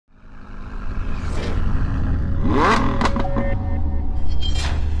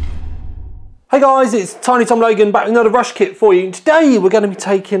Hey guys, it's Tiny Tom Logan back with another rush kit for you. Today we're going to be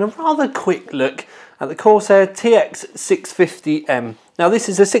taking a rather quick look at the Corsair TX650M. Now this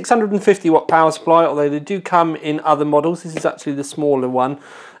is a 650 watt power supply, although they do come in other models. This is actually the smaller one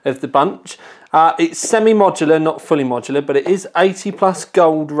of the bunch. It's semi-modular, not fully modular, but it is 80 plus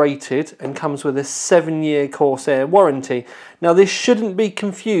gold rated and comes with a 7-year Corsair warranty. Now this shouldn't be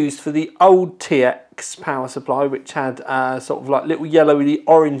confused for the old TX power supply, which had sort of like little yellowy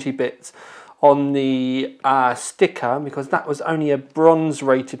orangey bits on the sticker, because that was only a bronze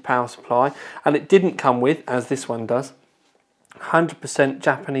rated power supply and it didn't come with, as this one does, 100%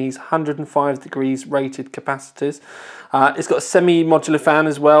 Japanese 105 degrees rated capacitors. It's got a semi-modular fan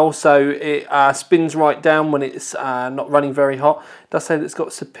as well, so it spins right down when it's not running very hot. It does say that it's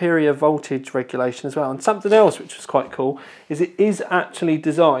got superior voltage regulation as well. And something else which was quite cool is it is actually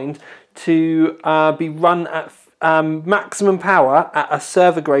designed to be run at maximum power at a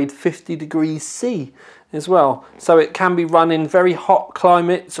server grade 50 degrees C as well. So it can be run in very hot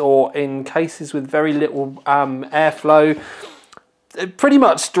climates or in cases with very little airflow. Pretty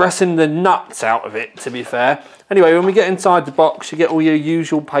much stressing the nuts out of it, to be fair. Anyway, when we get inside the box, you get all your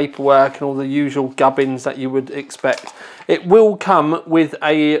usual paperwork and all the usual gubbins that you would expect. It will come with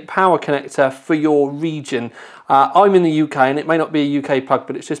a power connector for your region. I'm in the UK and it may not be a UK plug,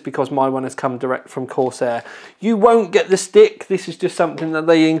 but it's just because my one has come direct from Corsair. You won't get the stick. This is just something that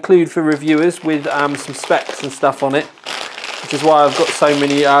they include for reviewers with some specs and stuff on it, which is why I've got so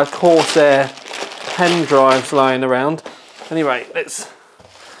many Corsair pen drives lying around. Anyway, let's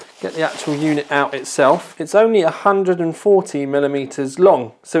get the actual unit out itself. It's only 140 millimeters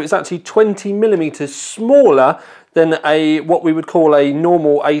long, so it's actually 20 millimeters smaller than what we would call a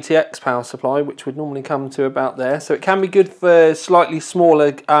normal ATX power supply, which would normally come to about there. So it can be good for slightly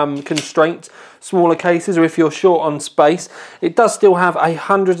smaller constraints, smaller cases, or if you're short on space. It does still have a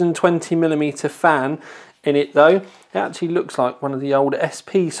 120 millimeter fan in it though. It actually looks like one of the old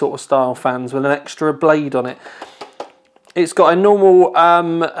SP sort of style fans with an extra blade on it. It's got a normal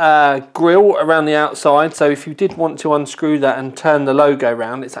grill around the outside, so if you did want to unscrew that and turn the logo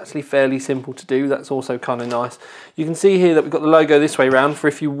around, it's actually fairly simple to do. That's also kind of nice. You can see here that we've got the logo this way around for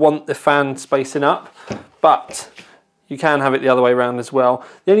if you want the fan spacing up, but you can have it the other way around as well.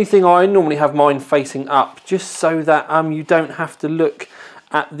 The only thing, I normally have mine facing up just so that you don't have to look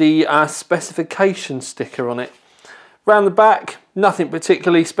at the specification sticker on it. Round the back, nothing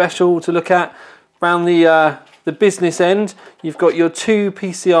particularly special to look at. Round the business end, you've got your two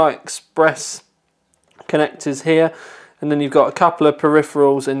PCI Express connectors here, and then you've got a couple of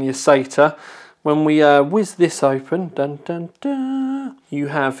peripherals and your SATA. When we whiz this open, dun, dun, dun, you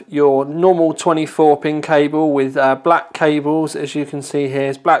have your normal 24-pin cable with black cables, as you can see here.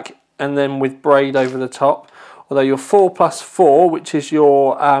 It's black and then with braid over the top. Although your 4+4, which is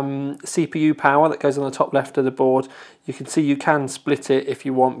your CPU power that goes on the top left of the board, you can see you can split it if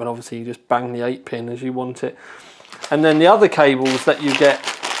you want, but obviously you just bang the 8-pin as you want it. And then the other cables that you get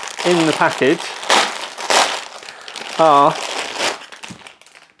in the package are,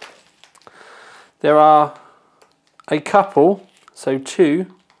 there are a couple, so two,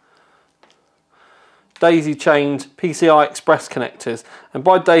 daisy chained PCI Express connectors. And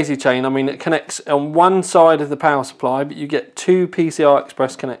by daisy chain I mean it connects on one side of the power supply, but you get two PCI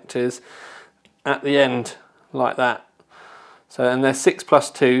Express connectors at the end like that. So, and they're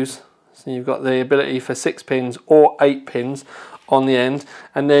 6+2s, so you've got the ability for 6 pins or 8 pins on the end.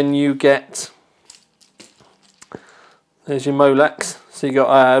 And then you get, there's your Molex. So you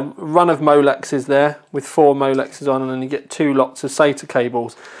got a run of Molexes there with 4 Molexes on, and then you get 2 lots of SATA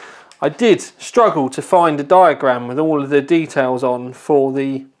cables. I did struggle to find a diagram with all of the details on for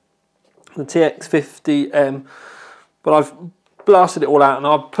the TX50M, but I've blasted it all out and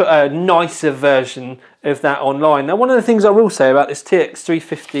I've put a nicer version of that online. Now, one of the things I will say about this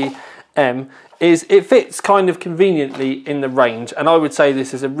TX350M is it fits kind of conveniently in the range, and I would say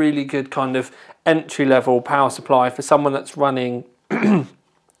this is a really good kind of entry-level power supply for someone that's running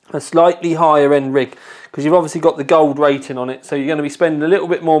a slightly higher end rig, because you've obviously got the gold rating on it, so you're going to be spending a little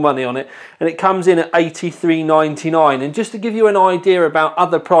bit more money on it, and it comes in at $83.99. And just to give you an idea about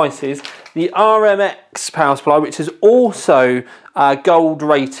other prices, the RMX power supply, which is also gold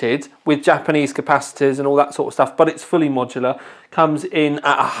rated with Japanese capacitors and all that sort of stuff, but it's fully modular, comes in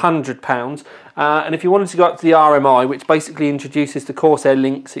at £100. And if you wanted to go up to the RMI, which basically introduces the Corsair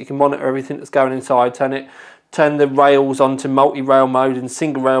link so you can monitor everything that's going inside, turn the rails onto multi-rail mode and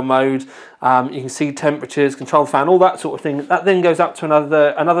single rail mode. You can see temperatures, control the fan, all that sort of thing. That then goes up to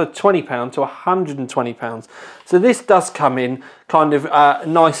another £20 to £120. So this does come in kind of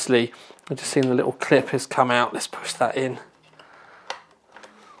nicely. I've just seen the little clip has come out. Let's push that in.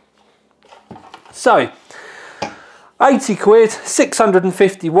 So 80 quid,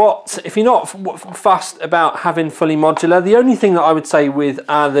 650 watts. If you're not fussed about having fully modular, the only thing that I would say with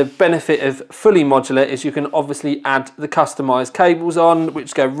the benefit of fully modular is you can obviously add the customized cables on,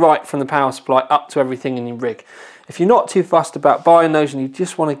 which go right from the power supply up to everything in your rig. If you're not too fussed about buying those and you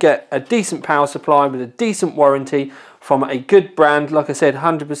just want to get a decent power supply with a decent warranty from a good brand, like I said,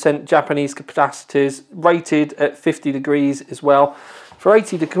 100% Japanese capacitors, rated at 50 degrees as well. For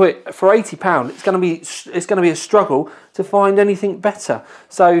 £80, it's going to be a struggle to find anything better.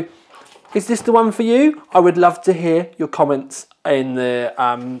 So, is this the one for you? I would love to hear your comments in the